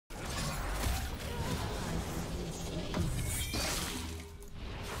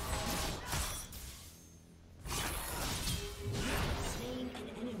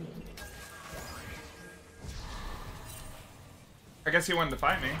guess he wanted to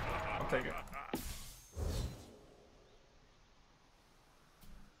fight me. I'll take it.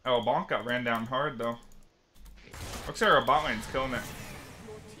 Oh, Bonk got ran down hard, though. Looks like our bot lane's killing it.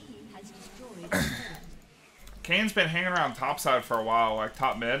 Kane's been hanging around topside for a while, like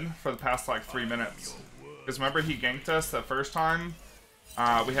top mid, for the past like 3 minutes. Because remember he ganked us the first time?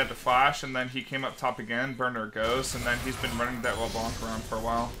 We had to flash, and then he came up top again, burned our ghost, and then he's been running that LeBlanc around for a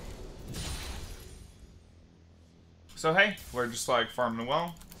while. So hey, we're just like farming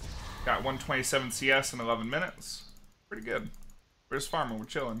well. Got 127 CS in 11 minutes. Pretty good. We're just farming, we're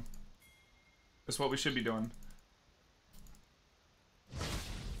chilling. That's what we should be doing.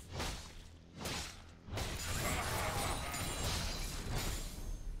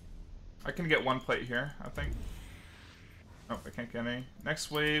 I can get 1 plate here, I think. Nope, I can't get any. Next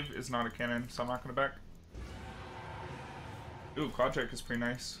wave is not a cannon, so I'm not gonna back. Ooh, Quadric is pretty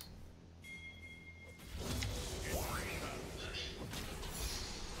nice.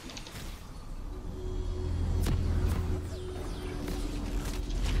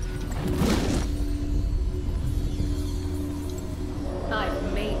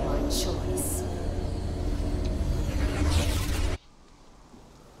 I've made my choice.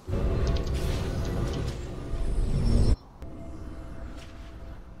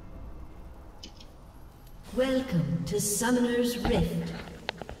 Welcome to Summoner's Rift.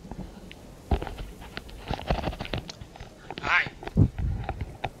 Hi.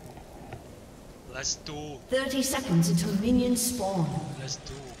 Let's do. 30 seconds until minions spawn. Let's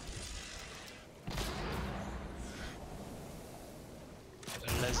do.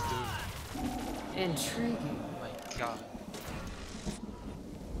 Let's do. Intriguing. Oh my god.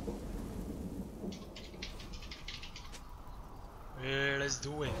 Let's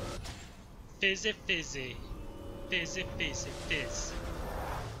do it. Fizzy, fizzy. Fizzy, fizzy, fizz.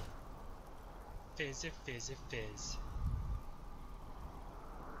 Fizzy, fizzy, fizz.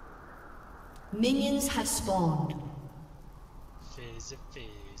 Minions have spawned. Fizzy,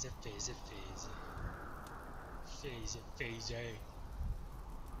 fizzy, fizzy, fizzy. Fizzy, fizzy.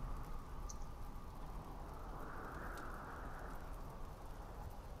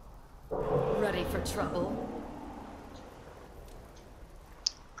 Ready for trouble?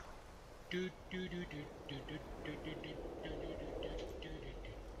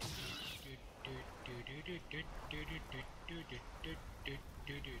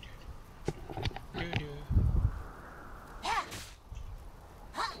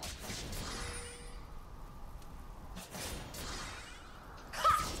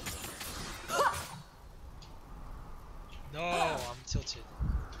 No, I'm tilted.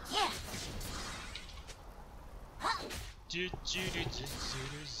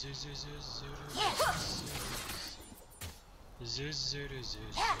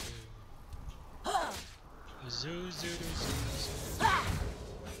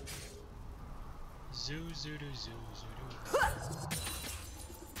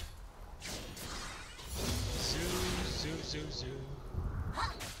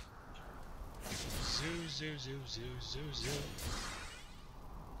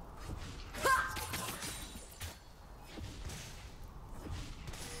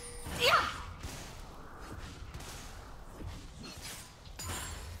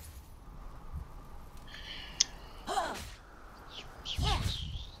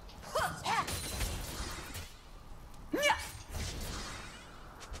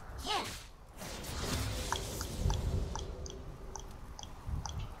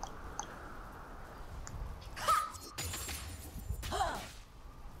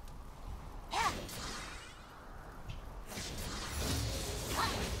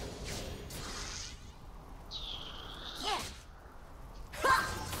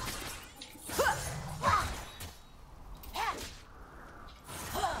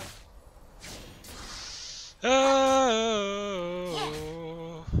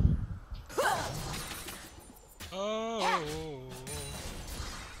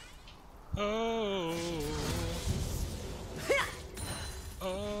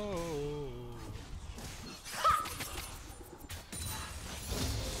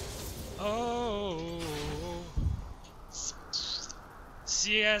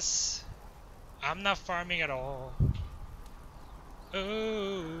 CS, I'm not farming at all.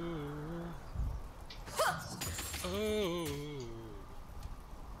 Oh, oh,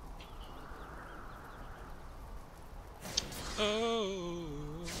 oh,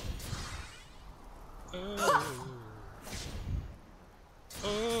 oh,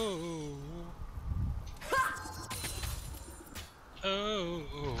 oh,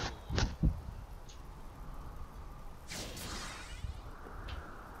 oh.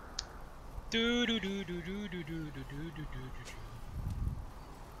 Do do do do do do do do do do do.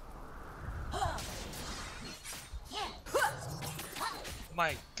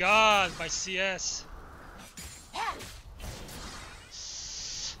 my god, my CS.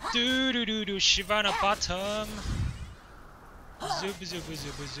 Do do do do, Shivana bottom. Zubu zubu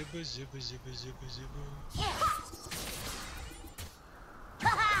zubu zubu zubu zubu zubu zubu.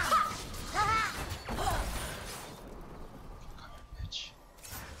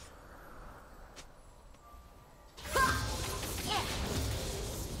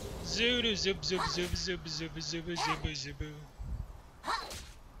 Zubu zub zub zub zub zub zub zub zubu.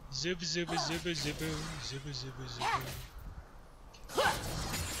 Zub zub zub zubu zubu zubu zubu.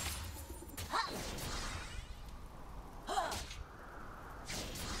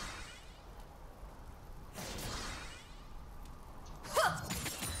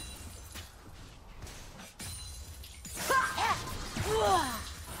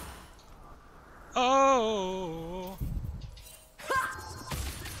 Oh!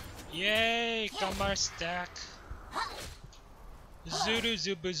 Yay! Gamar stack! Zuru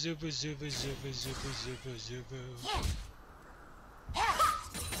zubu zubu zubu zubu zubu zubu zubu.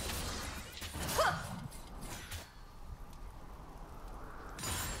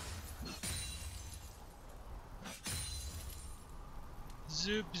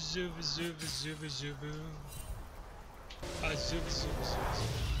 Zub zub zub zub zubu. Zub zub zub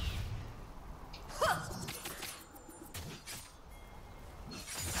zub.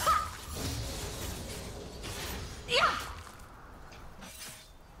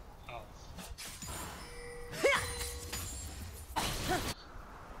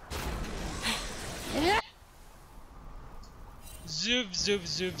 Zub zub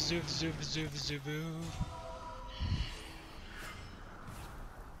zub zub zub zub zubu.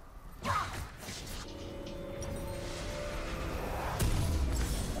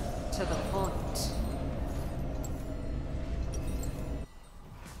 To the point.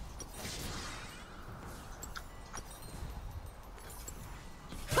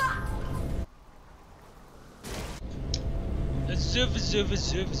 Zub zub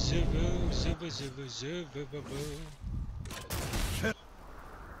zub zubu zubu zubu zubu bubu.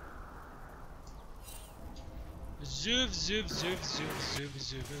 Zub zub zub zub zub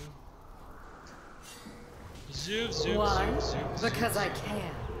zubu. Zub zub Why? zub zub zub. Because I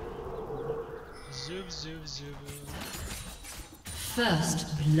can. Zub zub zubu. First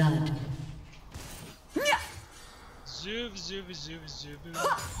blood. Zub zub zub zubu.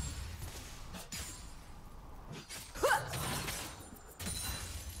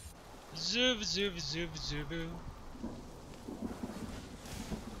 Zub zub zub zubu.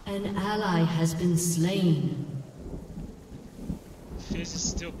 An ally has been slain. Fizz is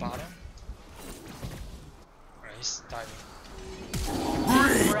still bottom. Alright, he's diving.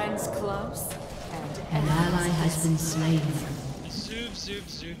 Friends close and An ally has been slain. Zub zub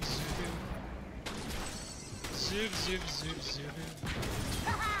zub zubu. Zub zub zub zubu.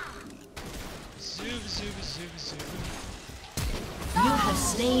 Zub zub zub zubu. You have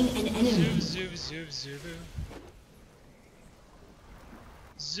slain an enemy. Zub zub zub zubu.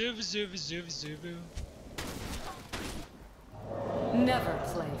 Zub zub zub zubu. never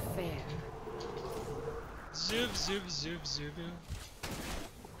play fair. Zub zub zub zubu.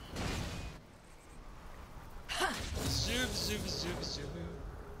 Zub zub zub zubu.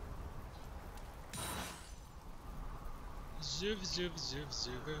 Zub zub zub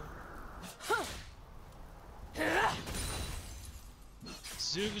zubu.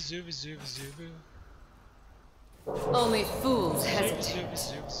 Zub zub zub zubu. Only fools Zub hesitate. zub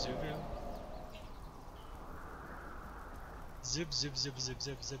zub zubu. Zip zip zip zip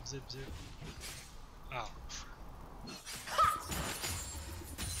zip zip zip zip. Ow.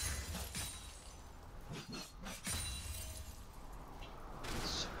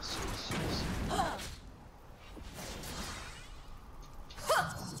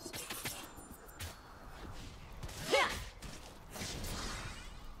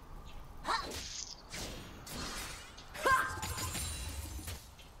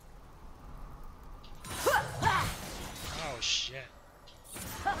 Oh shit.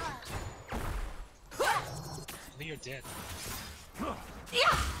 I think you're dead.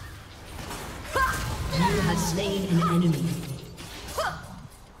 You have slain an enemy.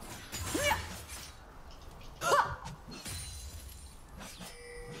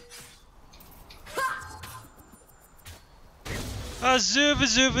 Zuvu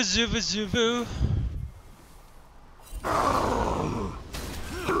zuvu zuvu zuvu.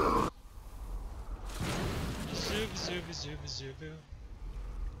 Zuvu zuvu zuvu zuvu.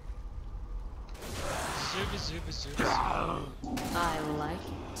 Zuvu zuvu zuvu zuvu. I like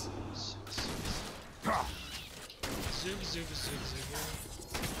it. Zuvu zuvu zuvu zuvu.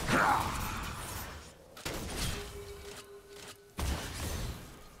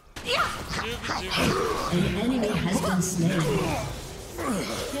 An enemy has been slain.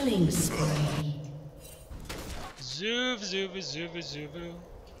 Killing spree. Zuvu, Zuvu, Zuvu, Zuvu.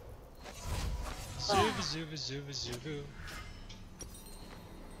 Zuvu, Zuvu, Zuvu, Zuvu.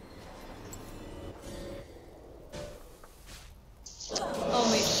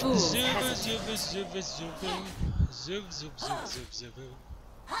 Only fools Zuvu, hesitate. Zuvu, Zuvu, Zuvu. Zuvu, Zuvu, Zuvu, Zuvu, Zuvu.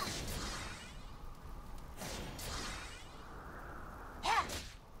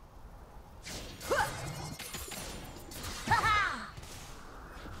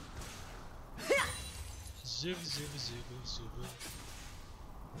 Zuvu, Zuvu, Zuvu, Zuvu.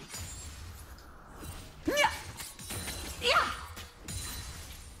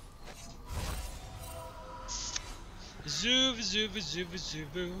 Zuvu, Zuvu, Zuvu,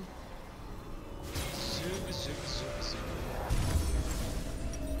 Zuvu. Zuvu, Zuvu, Zuvu, Zuvu.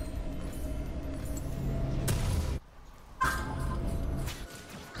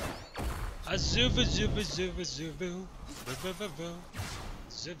 Zuvu, Zuvu, Zuvu, Zuvu. Bu-bu-bu-bu.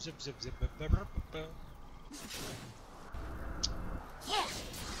 Zip, zip, zip, zip, bu-bu-bu-bu.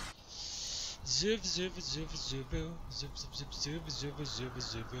 Zuvu, Zuvu, Zuvu, Zuvu. Zip, zip, zip, Zuvu, Zuvu, Zuvu,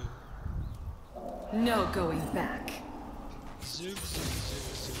 Zuvu. No going back. Zuvu, Zuvu,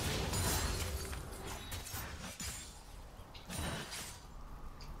 Zuvu, Zuvu.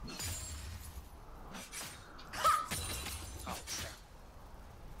 Oh, crap.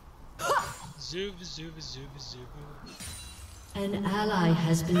 Zuvu, Zuvu, Zuvu, Zuvu. An ally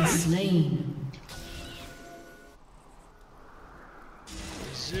has been slain.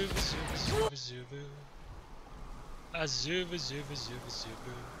 Zuvu, Zuvu, Zuvu, Zuvu. Zuvu, Zuvu, Zuvu,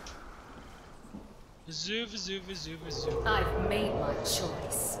 Zuvu. Zuvu, Zuvu, Zuvu, Zuvu. I've made my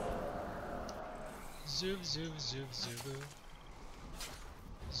choice. Zuvu, Zuvu, Zuvu, Zuvu.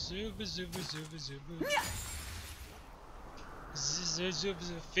 Zuvu, Zuvu, Zuvu, Zuvu.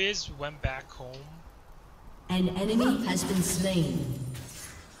 Zuvu, Fizz went back home. An enemy has been slain.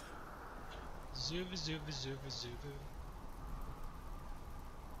 Zuvu, Zuvu, Zuvu, Zuvu.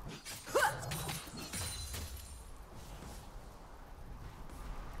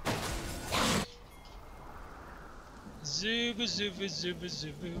 Zuvu, Zuvu, Zuvu,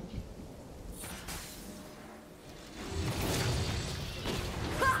 Zuvu.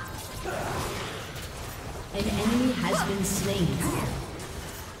 An enemy has been slain.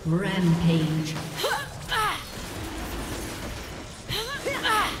 Rampage.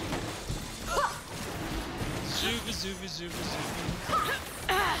 Zuvu, Zuvu, Zuvu, Zuvu.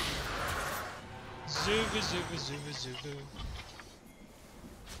 Zuvu, Zuvu, Zuvu, Zuvu.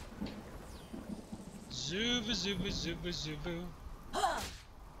 Zuvu, Zuvu, Zuvu, Zuvu.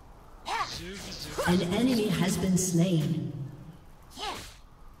 Zuvu, Zuvu, An enemy has been slain.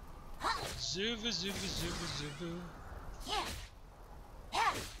 Zuvu, Zuvu, Zuvu, Zuvu.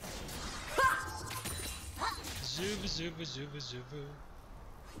 Zuvu, Zuvu, Zuvu, Zuvu.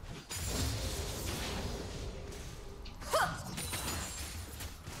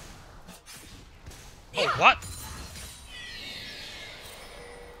 Oh, what?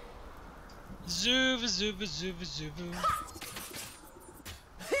 Zuvu, Zuvu, Zuvu, Zuvu.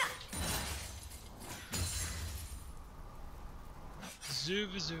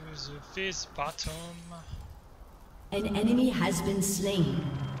 Zuvu, Zuvu, Zuvu. Face bottom. An enemy has been slain.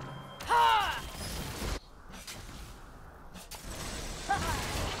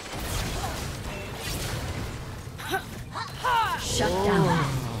 Shut down.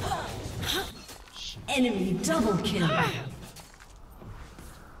 Enemy double kill.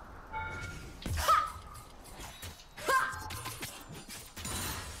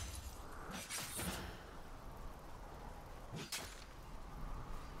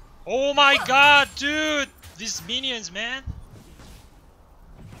 Oh my god, dude! These minions, man!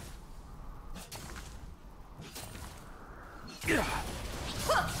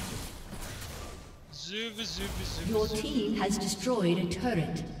 Zuvu, Zuvu, Zuvu, Your Zuvu. team has destroyed a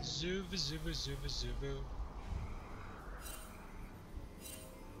turret. Zuvu, Zuvu, Zuvu, Zuvu.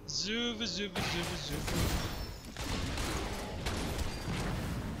 Zuvu, Zuvu, Zuvu, Zuvu.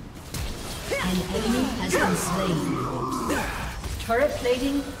 An enemy has been slain. Turret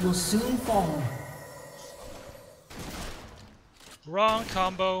plating will soon fall. Wrong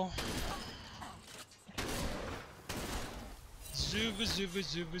combo. Zuvu, Zuvu,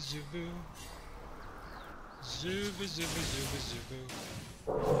 Zuvu, Zuvu. Zuvu, Zuvu, Zuvu, Zuvu.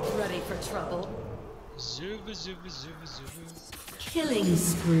 Ready for trouble? Zuvu, Zuvu, Zuvu, Zuvu. Killing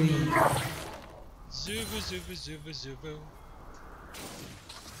spree. Zuvu, Zuvu, Zuvu, Zuvu.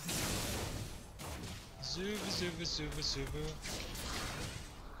 Zuvu, Zuvu, Zuvu, Zuvu.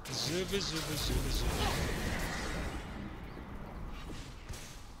 Zuvu, Zuvu, Zuvu, Zuvu.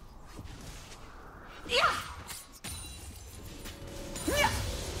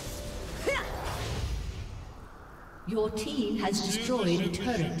 has destroyed a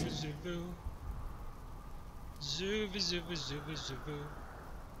turret. Zuvu, zuvu, zuvu, zuvu.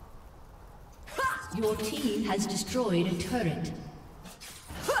 Your team has destroyed a turret.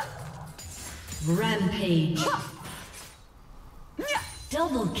 Rampage.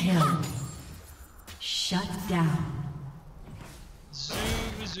 Double kill. Shut down.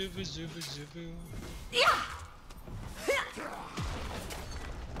 Zuvu, zuvu, zuvu, zuvu.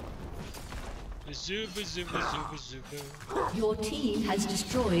 Zuvu, zuvu, zuvu, zuvu. Your team has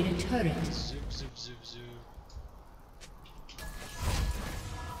destroyed a turret. Zub, zub, zub, zub.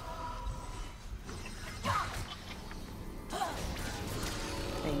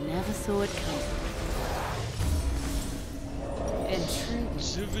 They never saw it coming. Intriguing.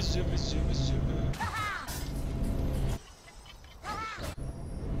 Zuvu, zuvu, zuvu, zuvu.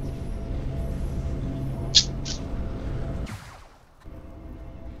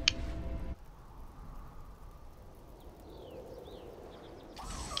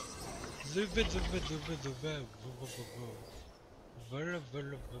 Zuvu, zuvu, zuvu, zuvu. Vura,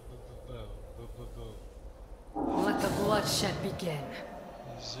 vura, vuvu. Let the bloodshed begin.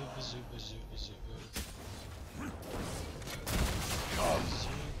 Zuvu, zuvu, zuvu, zuvu. Zuvu,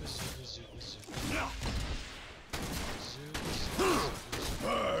 zuvu, zuvu, zuvu. Zuvu, zuvu, zuvu, zuvu.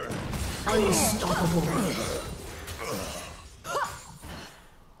 Unstoppable.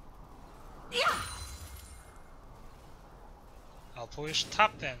 I'll push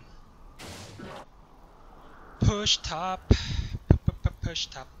top then. Push top. Push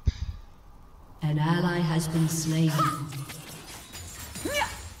top. An ally has been slain.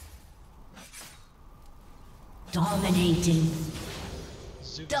 Dominating.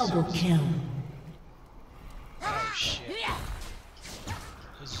 Zuvu, Double zuvu, kill. oh shit.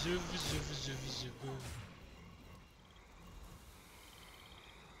 Zuvu, zuvu, zuvu, zuvu.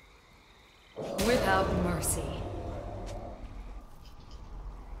 Without mercy.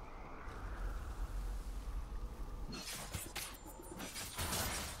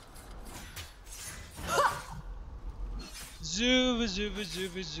 Zuvu, zuvu,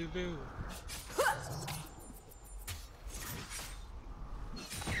 zuvu, zuvu.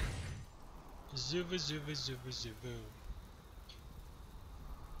 Zuvu, zuvu, zuvu, zuvu.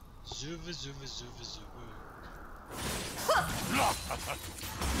 Zuvu, zuvu, zuvu, zuvu.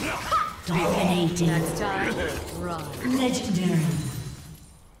 Dominating. Next time, run. Legendary.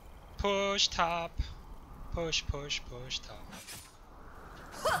 Push top. Push, push, push top.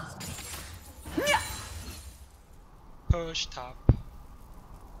 Push top.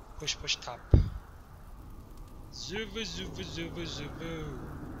 Push, push top. Zuvu, zuvu, zuvu, zuvu.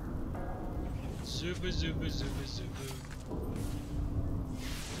 Zuvu, zuvu, zuvu, zuvu.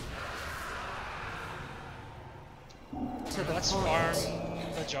 To the Let's point.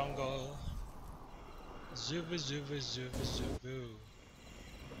 farm the jungle. Zuvu, zuvu, zuvu, zuvu.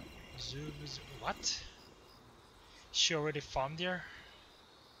 Zuvu, zuvu. What? She already farmed there?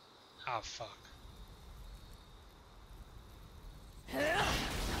 Ah, fuck.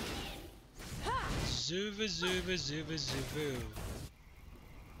 Zuvu, zuvu, zuvu, zuvu.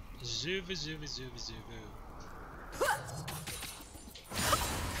 Zuvu, zuvu, zuvu, zuvu.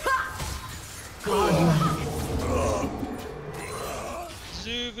 Godlike.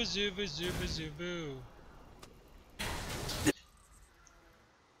 Zuvu, zuvu, zuvu, zuvu.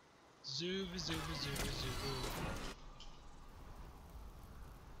 Zuvu, zuvu, zuvu, zuvu.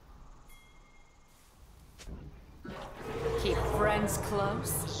 Keep friends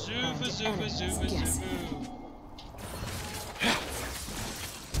close. Zuvu, and zuvu, enemies zuvu, guessing. zuvu.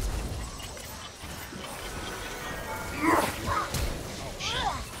 Oh shit.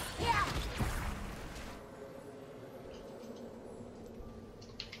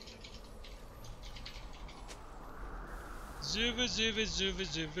 Zuvu, zuvu, zuvu,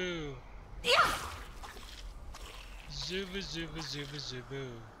 zuvu. Zuvu, zuvu, zuvu,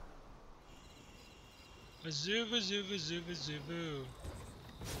 zuvu. Zuvu, zuvu, zuvu, zuvu.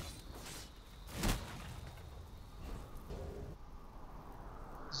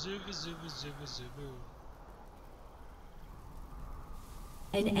 Zuvu, zuvu, zuvu, zuvu.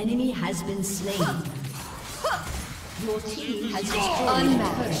 An enemy has been slain. Your team has destroyed a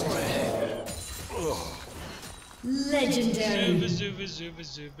turret. Legendary. Zuvu, zuvu, zuvu,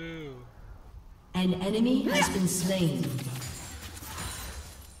 zuvu. An enemy has been slain.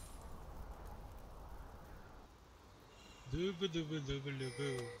 Lubu, lubu, lubu, lubu.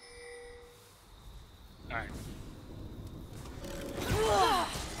 Alright.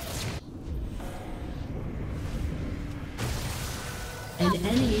 An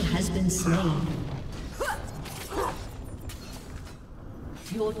enemy has been slain.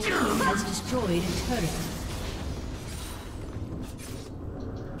 Your team has destroyed a turret.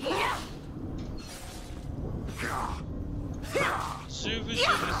 Zuvu,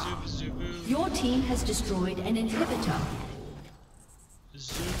 Zuvu, Zuvu, Zuvu. Your team has destroyed an inhibitor.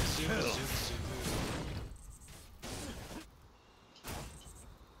 Zuvu, Zuvu, Zuvu, Zuvu.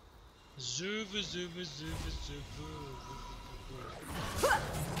 Zuvu, Zuvu, Zuvu, Zuvu.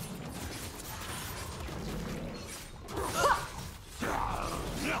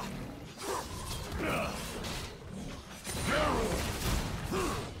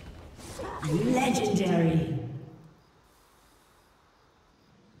 Legendary.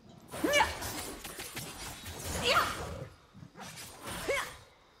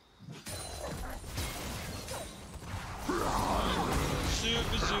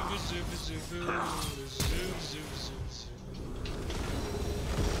 Zuvu, Zuvu, Zuvu, Zuvu. Zuvu, Zuvu, Zuvu, Zuvu.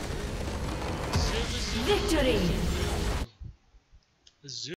 Zuvu, Zuvu. Victory.